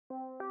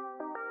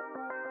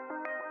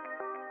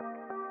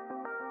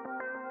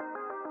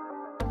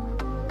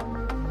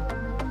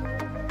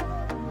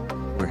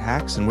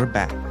Hacks, and we're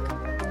back.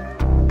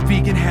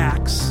 Vegan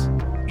hacks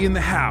in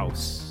the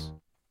house.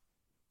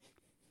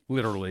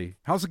 Literally.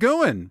 How's it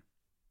going?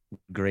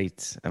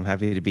 Great. I'm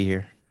happy to be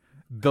here.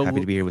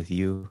 Happy to be here with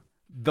you.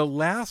 The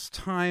last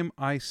time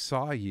I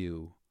saw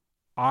you,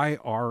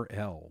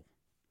 IRL.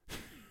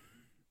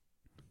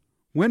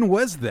 When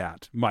was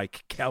that,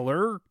 Mike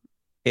Keller?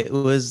 It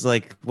was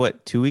like,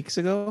 2 weeks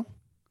ago?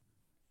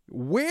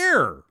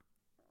 Where?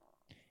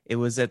 It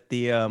was at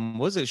the,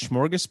 was it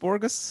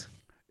Smorgasborgus?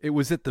 It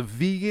was at the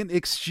Vegan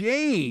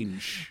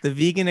Exchange. The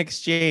Vegan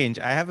Exchange.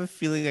 I have a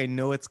feeling I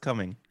know it's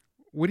coming.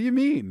 What do you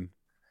mean?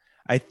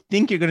 I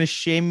think you're going to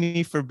shame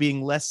me for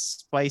being less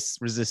spice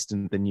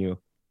resistant than you.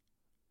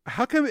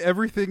 How come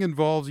everything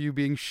involves you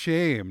being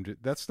shamed?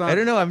 That's not... I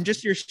don't know. I'm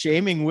just your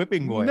shaming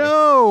whipping boy.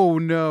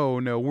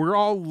 No. We're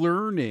all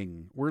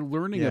learning. We're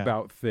learning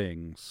about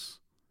things.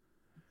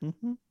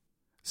 Mm-hmm.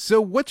 So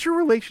what's your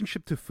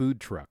relationship to food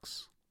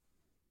trucks?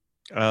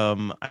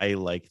 I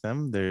like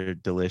them. They're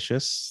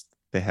delicious.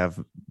 They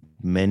have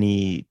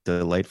many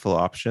delightful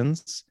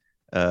options.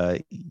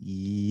 They're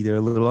a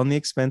little on the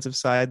expensive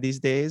side these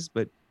days,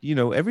 but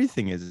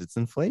everything is. It's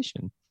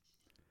inflation.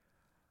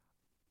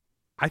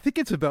 I think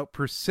it's about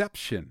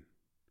perception.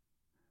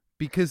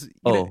 Because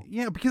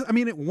because I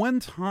mean, at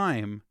one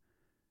time,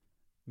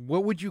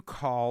 what would you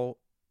call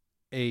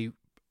a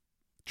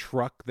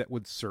truck that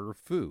would serve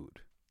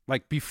food?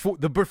 Like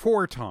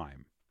before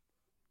time.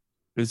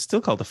 It was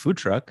still called a food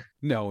truck.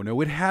 No,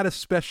 it had a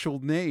special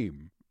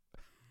name.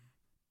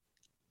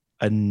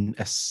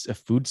 A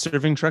food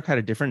serving truck had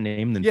a different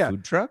name than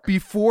food truck?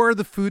 Before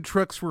the food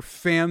trucks were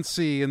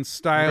fancy and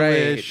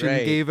stylish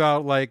and gave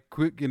out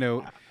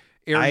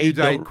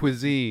erudite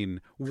cuisine.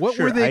 What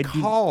were they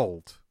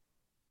called?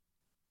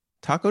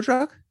 Taco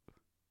truck?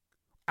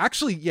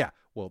 Actually, yeah.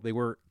 Well, they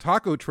were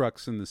taco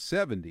trucks in the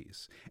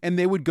 70s, and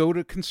they would go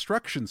to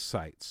construction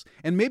sites.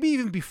 And maybe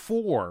even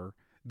before,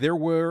 there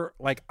were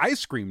like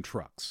ice cream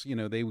trucks.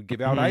 They would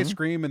give out ice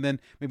cream, and then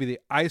maybe the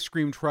ice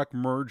cream truck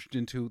merged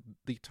into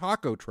the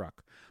taco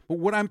truck. But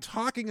what I'm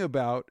talking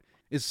about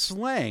is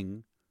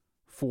slang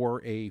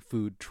for a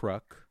food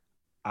truck.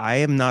 I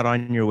am not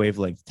on your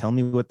wavelength. Tell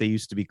me what they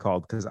used to be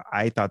called, because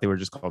I thought they were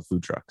just called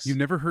food trucks. You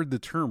never heard the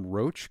term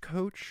roach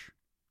coach?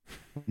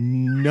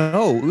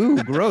 No.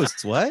 Ooh,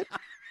 gross. What?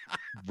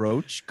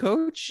 Roach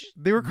coach?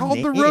 They were called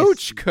the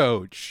roach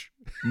coach.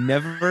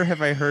 Never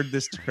have I heard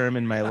this term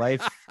in my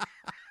life.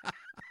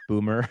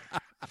 Boomer.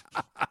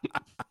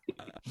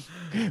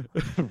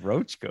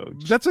 Roach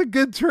coach. That's a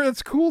good term.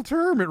 That's a cool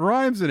term. It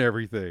rhymes and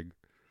everything.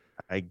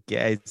 I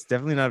guess it's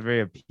definitely not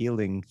very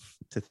appealing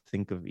to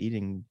think of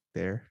eating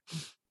there.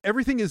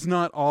 Everything is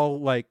not all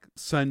like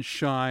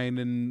sunshine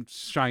and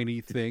shiny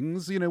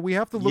things. We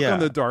have to look on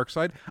the dark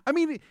side. I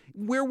mean,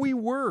 where we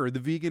were, the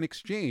Vegan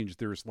Exchange,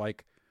 there's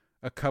like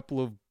a couple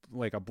of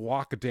a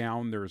block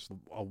down, there's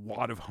a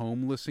lot of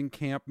homeless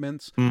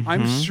encampments.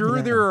 I'm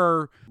sure there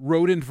are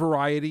rodent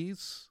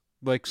varieties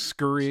like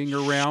scurrying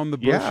around the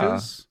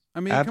bushes. I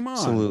mean, come on.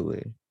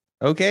 Absolutely.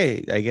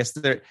 Okay, I guess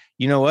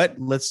you know what?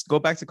 Let's go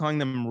back to calling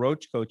them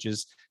roach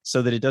coaches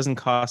so that it doesn't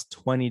cost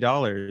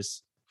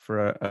 $20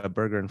 for a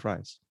burger and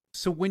fries.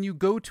 So when you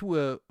go to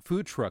a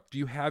food truck, do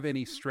you have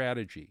any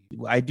strategy?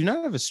 I do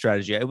not have a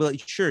strategy.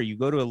 Sure, you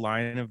go to a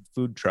line of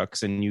food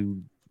trucks and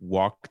you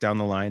walk down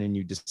the line and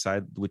you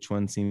decide which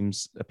one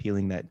seems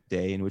appealing that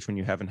day and which one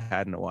you haven't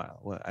had in a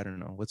while. Well, I don't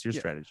know. What's your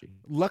strategy?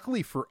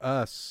 Luckily for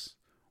us,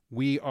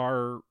 we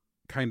are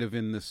kind of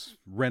in this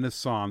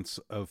renaissance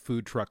of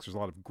food trucks. There's a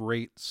lot of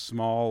great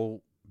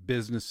small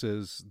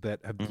businesses that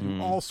have do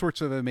all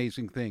sorts of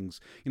amazing things.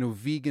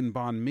 Vegan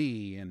banh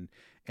mi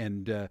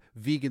and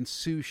vegan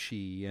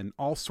sushi and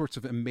all sorts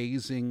of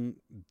amazing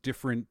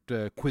different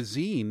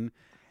cuisine.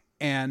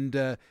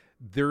 And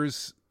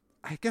there's,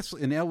 I guess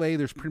in LA,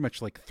 there's pretty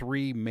much like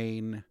three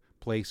main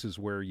places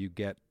where you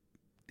get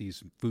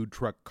these food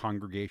truck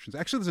congregations.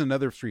 Actually, there's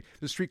another street.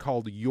 There's a street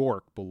called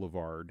York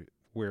Boulevard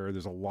where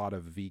there's a lot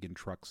of vegan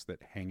trucks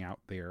that hang out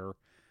there,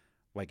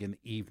 like in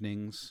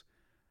evenings.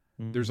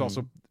 There's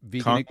also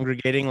vegan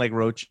congregating like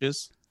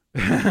roaches.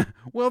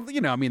 Well,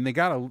 they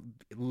gotta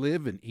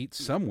live and eat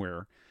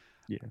somewhere.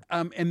 Yeah.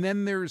 And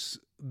then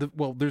there's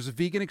there's a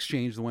Vegan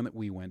Exchange, the one that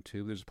we went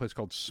to. There's a place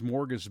called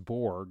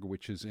Smorgasborg,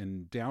 which is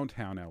in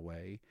downtown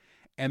LA.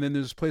 And then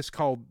there's a place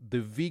called the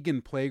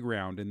Vegan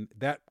Playground, and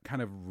that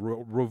kind of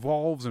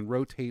revolves and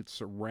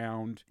rotates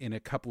around in a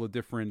couple of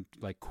different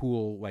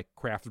cool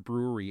craft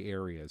brewery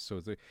areas.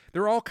 So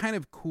they're all kind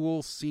of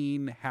cool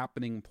scene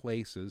happening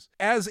places.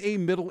 As a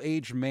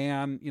middle-aged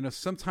man,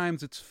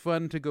 sometimes it's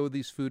fun to go to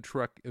these food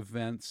truck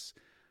events,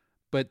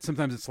 but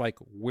sometimes it's like,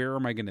 where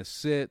am I going to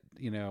sit?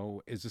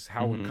 Is this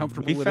how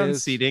uncomfortable it is? We found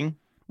seating.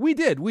 We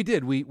did.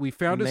 We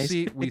found a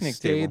seat. We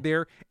stayed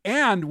there.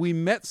 And we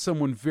met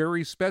someone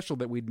very special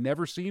that we'd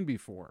never seen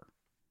before.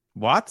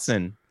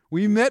 Watson.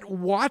 We met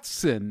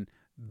Watson,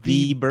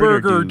 the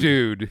burger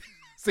dude.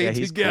 Say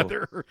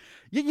together.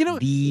 Cool.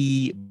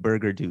 The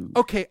burger dude.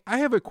 Okay, I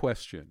have a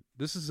question.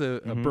 This is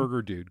a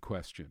burger dude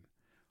question.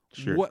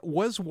 Sure.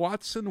 Was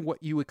Watson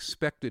what you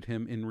expected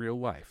him in real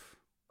life?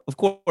 Of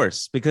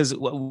course, because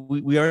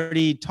we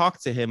already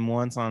talked to him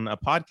once on a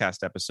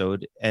podcast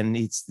episode, and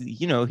it's,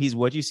 he's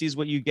what you see is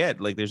what you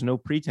get. Like, there's no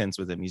pretense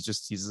with him.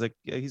 He's like,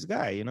 he's a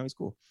guy, he's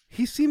cool.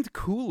 He seemed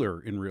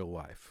cooler in real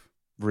life.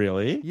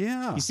 Really?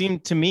 Yeah. He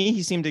seemed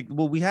to,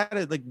 well, we had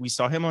it, like, we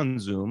saw him on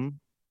Zoom.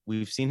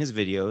 We've seen his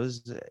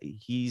videos.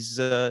 He's,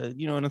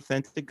 an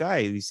authentic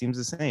guy. He seems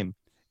the same.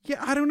 Yeah,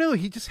 I don't know.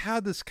 He just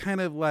had this kind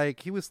of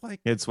like, he was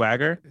like... He had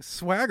swagger?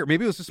 Swagger.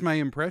 Maybe it was just my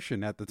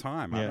impression at the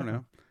time. Yeah. I don't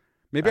know.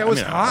 Maybe I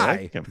was high.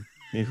 I like him.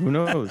 Who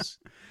knows?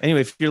 Anyway,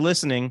 if you're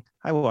listening,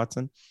 hi,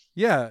 Watson.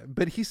 Yeah,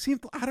 but he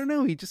seemed, I don't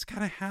know, he just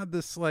kind of had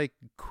this like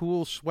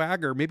cool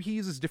swagger. Maybe he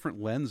uses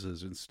different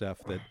lenses and stuff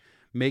that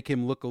make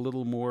him look a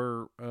little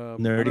more...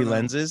 nerdy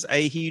lenses?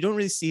 You don't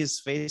really see his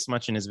face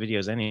much in his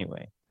videos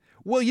anyway.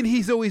 Well,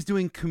 he's always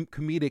doing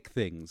comedic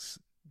things.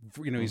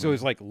 He's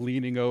always like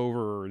leaning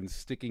over and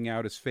sticking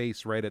out his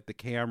face right at the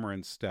camera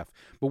and stuff.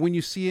 But when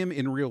you see him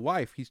in real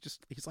life, he's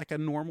like a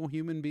normal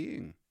human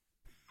being.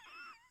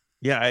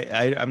 Yeah,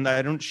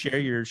 I don't share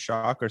your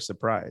shock or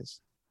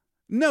surprise.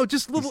 No,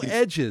 just little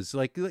edges.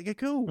 Like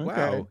oh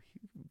wow, okay.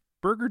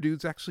 Burger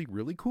Dude's actually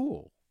really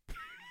cool.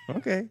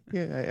 Okay,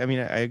 yeah,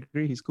 I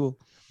agree, he's cool.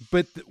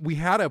 But we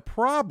had a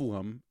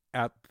problem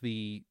at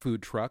the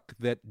food truck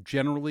that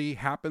generally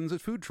happens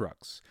at food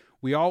trucks.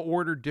 We all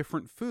ordered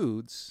different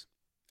foods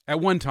at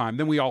one time.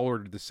 Then we all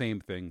ordered the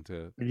same thing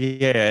to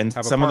and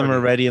some of them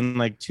are ready in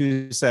like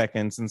 2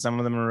 seconds, and some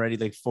of them are ready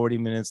like 40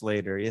 minutes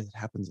later. Yeah, it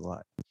happens a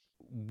lot.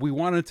 We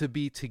wanted to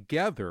be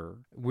together.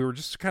 We were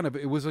just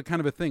it was a kind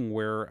of a thing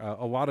where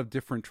a lot of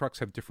different trucks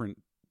have different,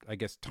 I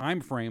guess, time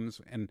frames.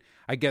 And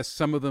I guess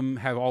some of them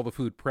have all the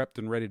food prepped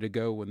and ready to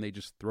go when they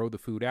just throw the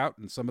food out.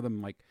 And some of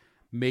them like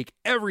make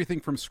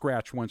everything from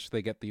scratch once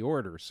they get the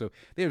order. So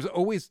there's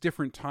always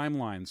different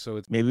timelines. So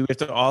it's, maybe we have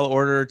to all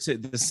order to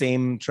the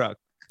same truck.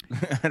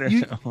 I don't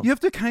know. You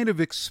have to kind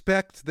of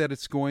expect that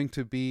it's going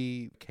to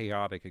be a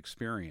chaotic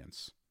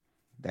experience.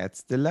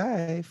 That's the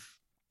life.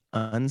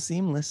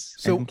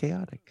 Unseamless and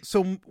chaotic.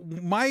 So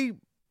my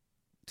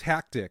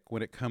tactic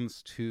when it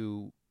comes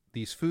to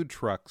these food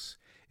trucks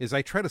is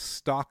I try to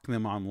stalk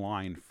them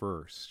online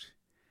first.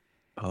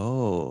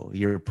 Oh,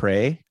 you're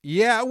prey?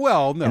 Yeah,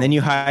 well, no. And then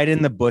you hide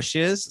in the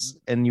bushes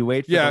and you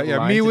wait for the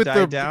line to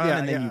die down,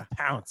 and then you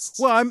pounce.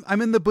 Well,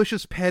 I'm in the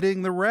bushes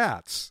petting the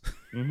rats.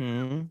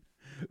 Mm-hmm.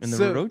 And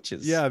the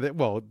roaches. Yeah,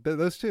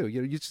 those too.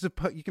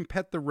 You can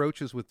pet the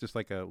roaches with just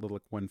like a little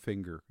one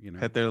finger.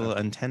 Pet their little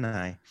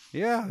antennae.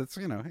 Yeah, that's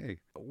hey.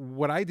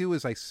 What I do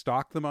is I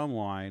stalk them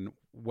online.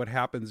 What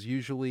happens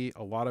usually,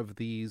 a lot of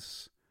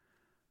these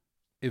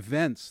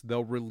events,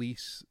 they'll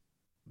release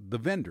the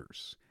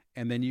vendors,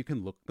 and then you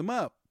can look them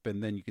up,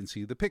 and then you can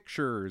see the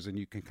pictures, and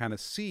you can kind of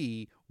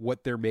see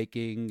what they're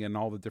making and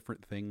all the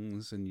different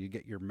things, and you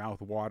get your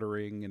mouth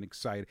watering and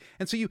excited.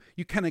 And so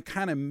you kind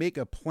of make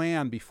a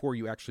plan before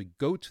you actually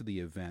go to the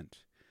event.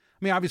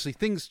 I mean, obviously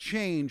things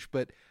change,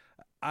 but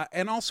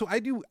and also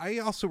I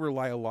also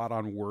rely a lot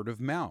on word of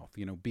mouth,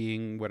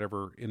 being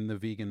whatever in the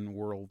vegan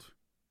world.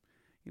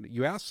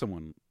 You ask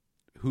someone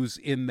who's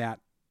in that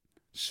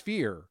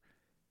sphere,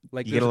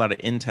 like you get a lot of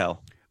intel.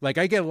 Like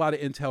I get a lot of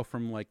intel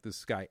from like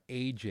this guy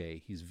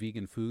AJ. He's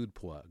Vegan Food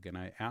Plug, and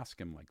I ask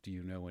him like, "Do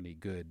you know any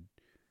good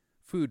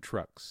food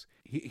trucks?"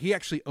 He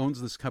actually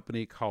owns this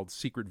company called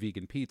Secret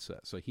Vegan Pizza,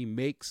 so he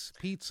makes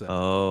pizza.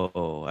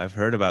 Oh, I've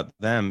heard about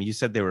them. You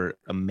said they were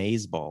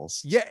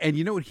amazeballs. Yeah, and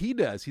you know what he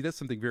does? He does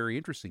something very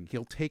interesting.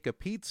 He'll take a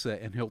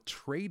pizza and he'll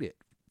trade it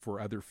for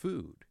other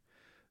food.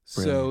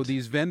 Brilliant. So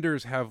these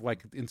vendors have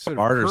like, instead of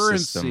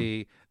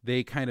currency,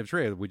 they kind of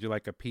trade. Would you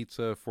like a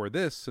pizza for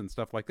this and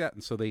stuff like that?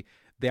 And so they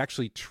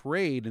actually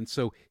trade. And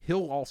so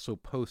he'll also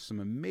post some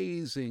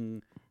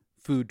amazing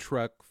food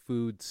truck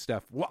food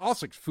stuff. Well,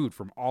 also food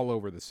from all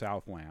over the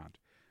Southland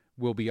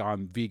will be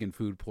on Vegan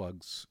Food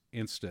Plug's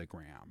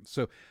Instagram.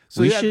 So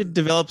we should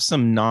develop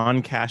some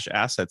non-cash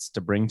assets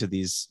to bring to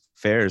these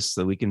fairs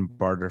so we can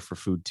barter for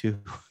food too.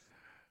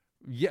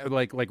 Yeah,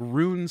 like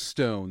rune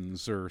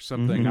stones or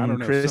something. I don't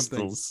know.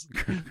 Crystals.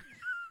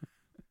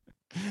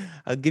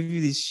 I'll give you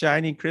these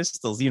shiny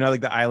crystals.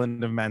 Like the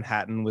island of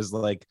Manhattan was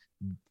like,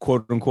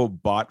 quote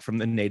unquote, bought from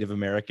the Native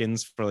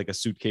Americans for like a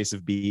suitcase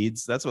of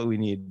beads. That's what we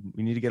need.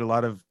 We need to get a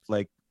lot of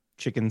like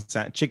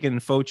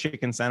faux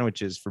chicken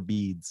sandwiches for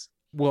beads.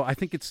 Well, I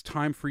think it's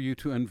time for you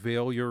to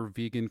unveil your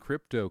vegan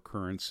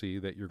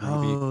cryptocurrency that you're going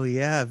to be. Oh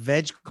yeah,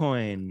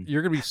 VegCoin.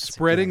 You're going to be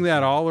spreading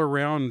that all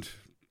around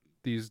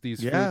these food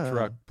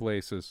truck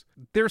places.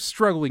 They're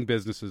struggling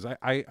businesses.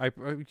 I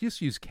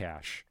just use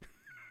cash.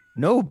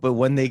 No, but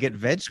when they get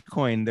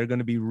VegCoin, they're going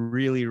to be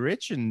really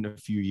rich in a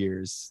few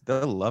years.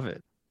 They'll love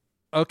it.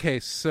 Okay,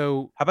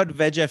 so how about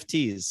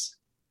VegFTs?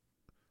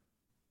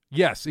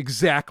 Yes,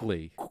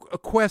 exactly. A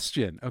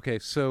question. Okay,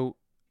 so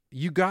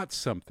you got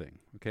something.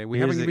 Okay, we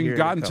haven't even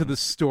gotten to the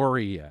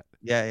story yet.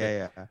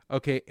 Yeah.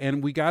 Okay,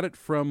 and we got it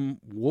from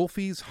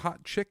Wolfie's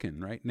Hot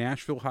Chicken, right?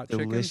 Nashville Hot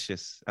Chicken.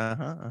 Delicious.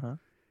 Uh-huh.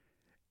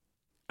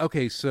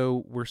 Okay,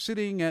 so we're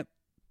sitting at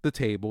the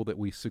table that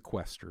we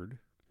sequestered.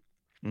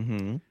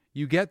 Mm-hmm.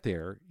 You get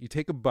there, you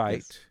take a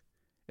bite,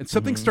 and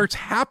something Mhm. starts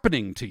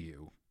happening to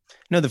you.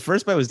 No, the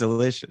first bite was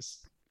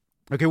delicious.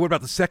 Okay, what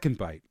about the second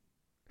bite?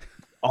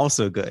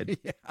 Also good.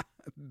 Yeah.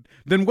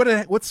 Then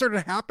what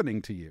started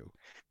happening to you?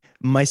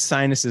 My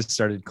sinuses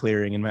started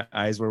clearing and my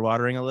eyes were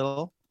watering a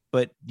little.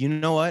 But you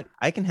know what?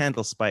 I can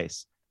handle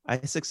spice. I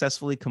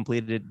successfully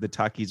completed the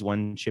Takis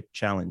one chip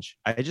challenge.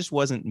 I just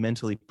wasn't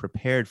mentally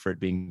prepared for it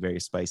being very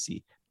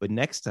spicy. But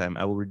next time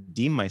I will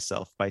redeem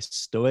myself by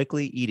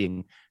stoically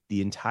eating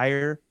the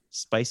entire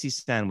spicy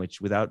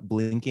sandwich without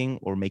blinking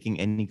or making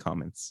any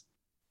comments.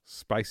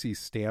 Spicy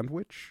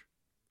sandwich?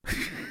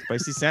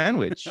 Spicy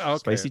sandwich, Okay.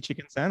 spicy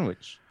chicken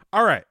sandwich.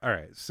 All right. All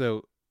right.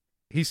 So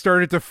he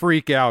started to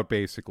freak out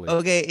basically.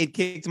 Okay, it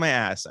kicked my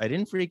ass. I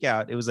didn't freak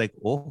out. It was like,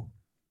 oh,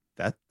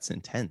 that's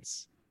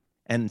intense.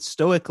 And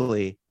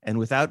stoically and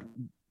without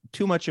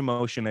too much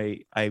emotion,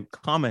 I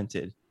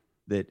commented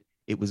that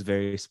it was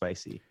very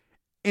spicy.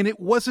 And it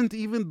wasn't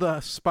even the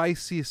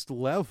spiciest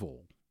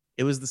level.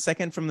 It was the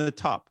second from the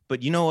top.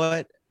 But you know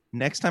what?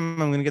 Next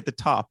time I'm going to get the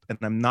top and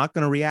I'm not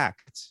going to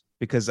react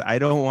because I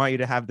don't want you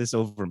to have this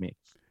over me.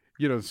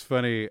 You know, it's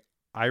funny.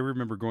 I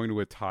remember going to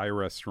a Thai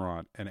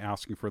restaurant and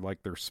asking for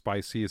like their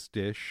spiciest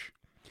dish.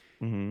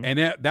 Mm-hmm.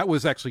 And that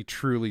was actually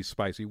truly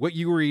spicy. What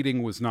you were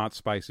eating was not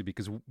spicy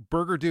because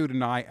Burger Dude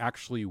and I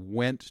actually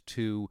went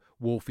to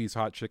Wolfie's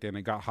Hot Chicken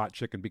and got hot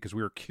chicken because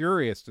we were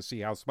curious to see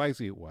how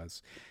spicy it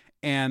was.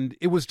 And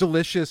it was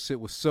delicious. It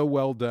was so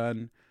well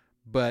done,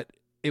 but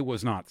it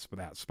was not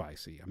that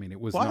spicy. I mean, it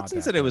was not Watson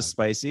that said it was bad.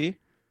 spicy.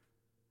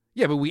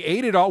 Yeah, but we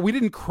ate it all. We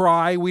didn't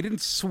cry. We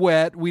didn't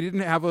sweat. We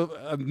didn't have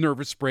a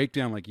nervous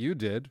breakdown like you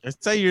did. I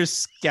saw your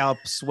scalp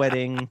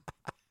sweating.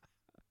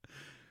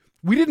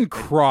 We didn't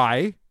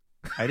cry.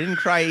 I didn't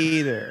cry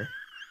either.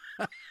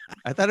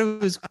 I thought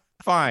it was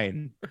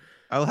fine.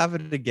 I'll have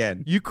it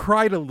again. You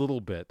cried a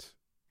little bit.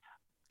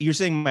 You're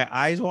saying my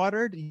eyes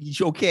watered?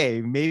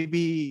 Okay,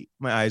 maybe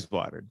my eyes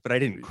watered, but I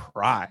didn't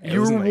cry.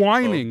 You were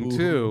whining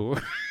too.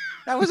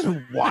 I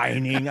wasn't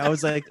whining. I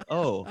was like,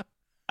 oh,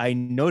 I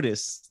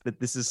noticed that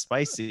this is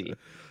spicy.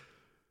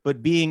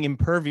 But being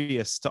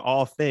impervious to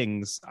all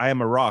things, I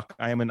am a rock.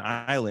 I am an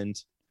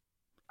island.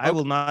 I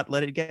will not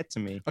let it get to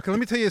me. Okay, let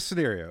me tell you a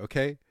scenario,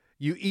 okay?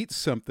 You eat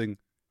something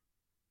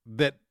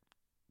that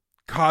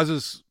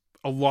causes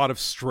a lot of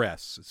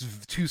stress.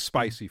 It's too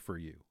spicy for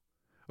you.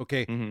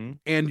 Okay? Mm-hmm.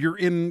 And you're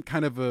in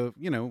kind of a,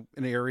 an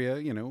area,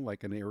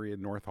 like an area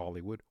in North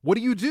Hollywood. What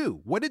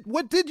do?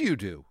 What did you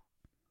do?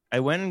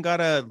 I went and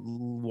got a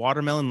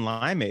watermelon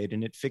limeade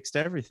and it fixed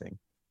everything.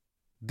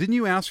 Didn't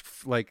you ask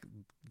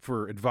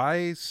for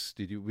advice?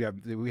 We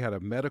had a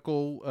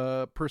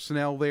medical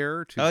personnel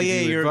there to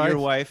give you your advice?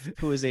 wife,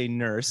 who is a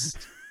nurse,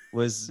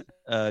 was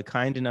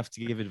kind enough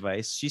to give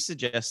advice. She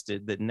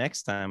suggested that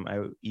next time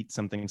I eat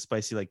something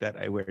spicy like that,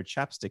 I wear a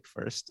chapstick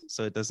first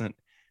so it doesn't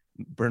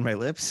burn my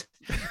lips.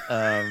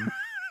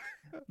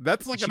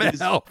 That's not gonna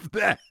help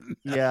then.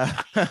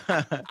 Yeah.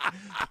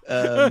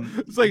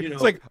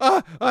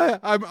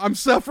 I'm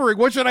suffering.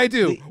 What should I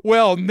do?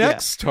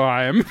 Next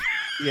time.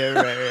 Yeah,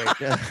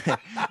 right.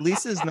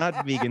 Lisa's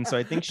not vegan, so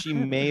I think she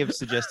may have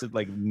suggested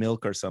like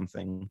milk or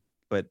something,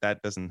 but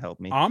that doesn't help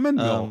me. Almond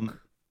milk.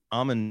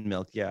 Almond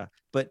milk, yeah.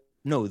 But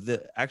no,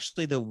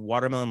 the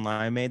watermelon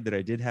limeade that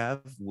I did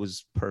have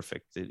was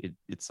perfect.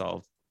 It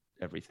solved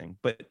everything.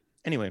 But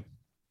anyway,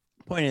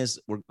 point is,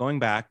 we're going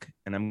back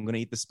and I'm going to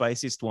eat the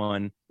spiciest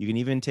one. You can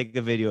even take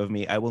a video of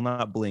me. I will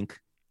not blink.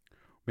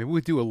 Maybe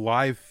we do a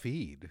live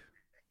feed.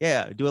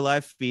 Yeah, do a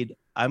live feed.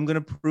 I'm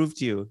going to prove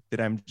to you that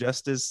I'm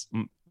just as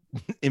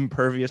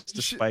impervious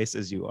to spice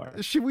as you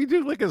are. Should we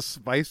do like a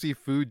spicy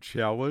food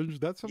challenge?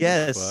 That's fun.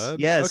 Yes.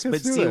 Okay,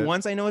 But see,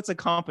 once I know it's a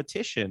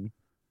competition,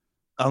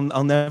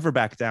 I'll never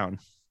back down.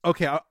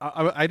 Okay,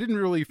 I didn't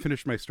really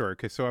finish my story.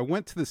 Okay, so I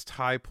went to this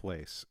Thai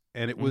place,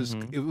 and it was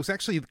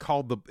actually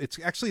called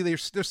they're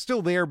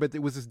still there, but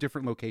it was this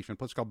different location, a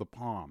place called the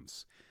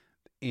Palms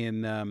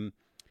in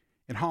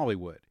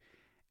Hollywood,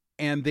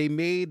 and they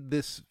made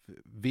this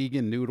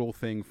vegan noodle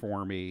thing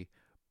for me,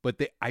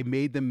 but I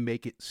made them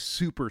make it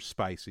super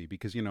spicy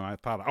because I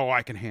thought, oh,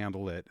 I can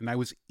handle it, and I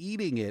was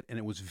eating it, and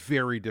it was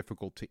very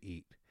difficult to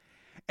eat,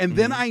 and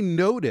then I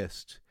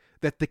noticed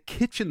that the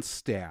kitchen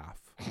staff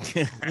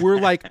were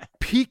like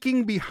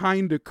peeking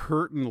behind a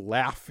curtain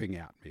laughing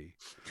at me.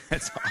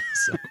 That's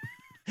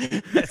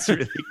awesome. That's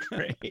really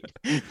great.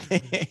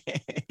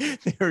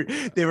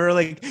 They were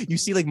like, you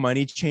see like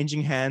money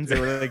changing hands. They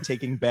were like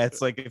taking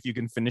bets, like if you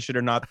can finish it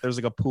or not. There's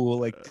like a pool,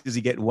 like does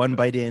he get 1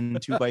 bite in,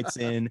 2 bites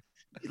in?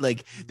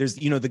 Like there's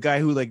the guy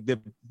who like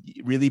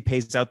really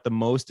pays out the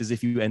most is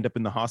if you end up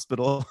in the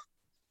hospital.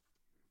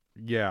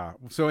 Yeah.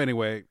 So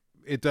anyway,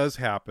 it does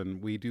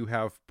happen. We do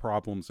have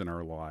problems in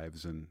our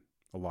lives, and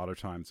a lot of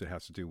times it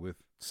has to do with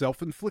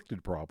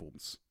self-inflicted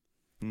problems.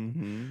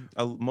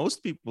 Mm-hmm.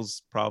 Most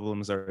people's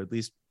problems are at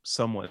least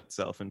somewhat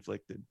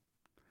self-inflicted.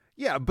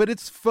 Yeah, but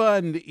it's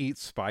fun to eat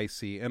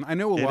spicy, and I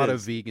know a lot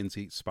of vegans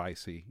eat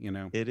spicy.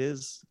 It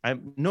is.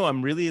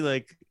 I'm really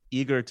like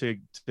eager to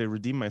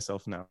redeem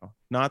myself now.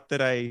 Not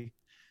that I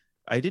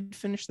did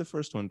finish the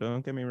first one.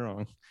 Don't get me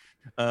wrong,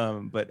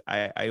 but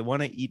I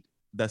want to eat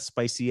the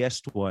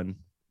spiciest one,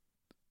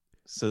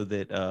 so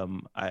that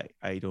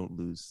I don't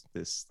lose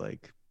this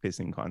like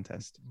pissing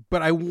contest.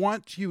 But I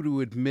want you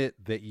to admit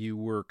that you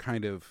were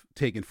kind of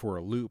taken for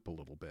a loop a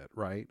little bit,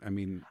 right? I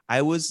mean,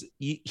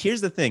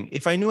 here's the thing.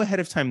 If I knew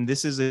ahead of time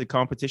this is a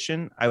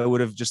competition, I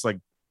would have just like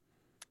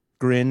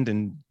grinned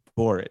and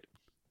bore it.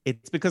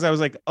 It's because I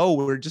was like, oh,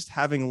 we're just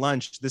having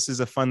lunch. This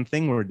is a fun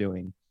thing we're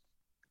doing.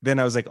 Then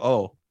I was like,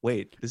 oh,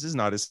 wait, this is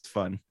not as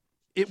fun.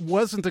 It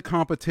wasn't a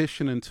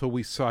competition until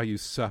we saw you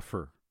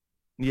suffer.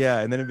 Yeah,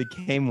 and then it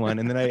became one,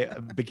 and then I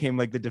became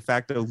like the de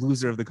facto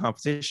loser of the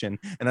competition,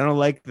 and I don't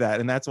like that,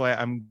 and that's why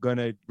I'm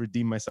gonna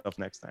redeem myself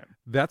next time.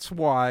 That's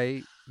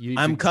why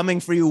I'm coming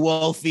for you,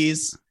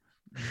 Wolfies.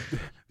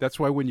 That's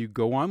why when you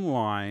go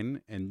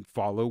online and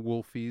follow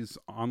Wolfies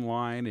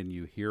online and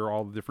you hear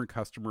all the different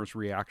customers'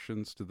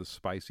 reactions to the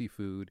spicy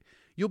food,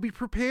 you'll be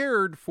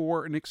prepared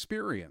for an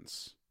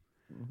experience.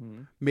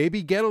 Mm-hmm.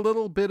 Maybe get a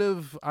little bit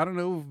of, I don't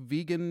know,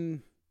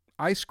 vegan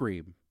ice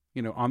cream,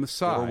 on the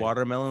side. Or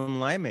watermelon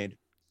limeade.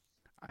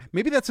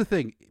 Maybe that's the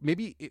thing.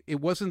 Maybe it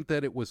wasn't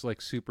that it was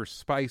like super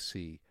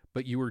spicy,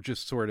 but you were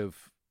just sort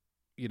of,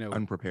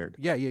 unprepared.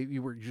 Yeah,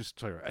 you were just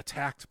sort of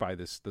attacked by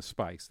the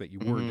spice that you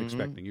weren't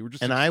expecting. You were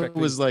just I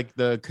was like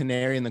the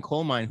canary in the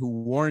coal mine who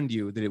warned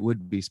you that it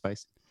would be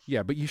spicy.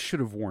 Yeah, but you should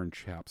have worn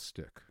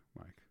chapstick,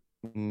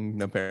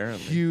 Mike.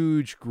 Apparently.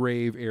 Huge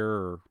grave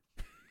error.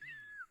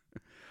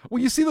 Well,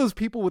 you see those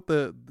people with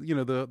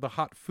the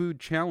hot food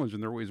challenge,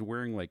 and they're always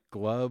wearing like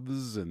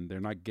gloves, and they're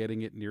not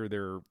getting it near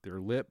their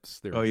lips.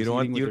 You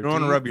don't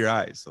want to rub your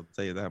eyes. I'll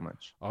tell you that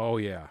much. Oh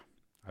yeah,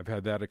 I've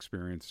had that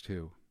experience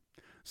too.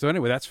 So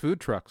anyway, that's Food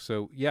Truck.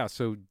 So yeah,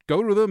 so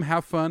go to them,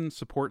 have fun,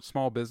 support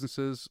small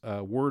businesses.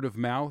 Word of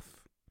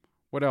mouth.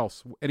 What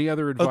else? Any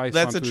other advice?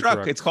 That's on a Food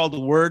truck. It's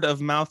called Word of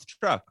Mouth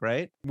Truck,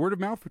 right? Word of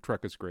Mouth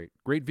Truck is great.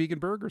 Great vegan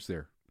burgers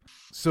there.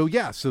 So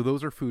yeah, so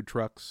those are food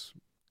trucks.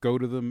 Go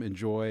to them,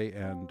 enjoy,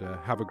 and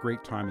have a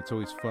great time. It's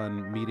always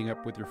fun meeting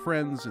up with your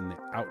friends in the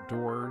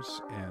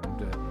outdoors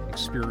and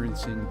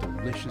experiencing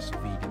delicious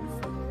vegan food.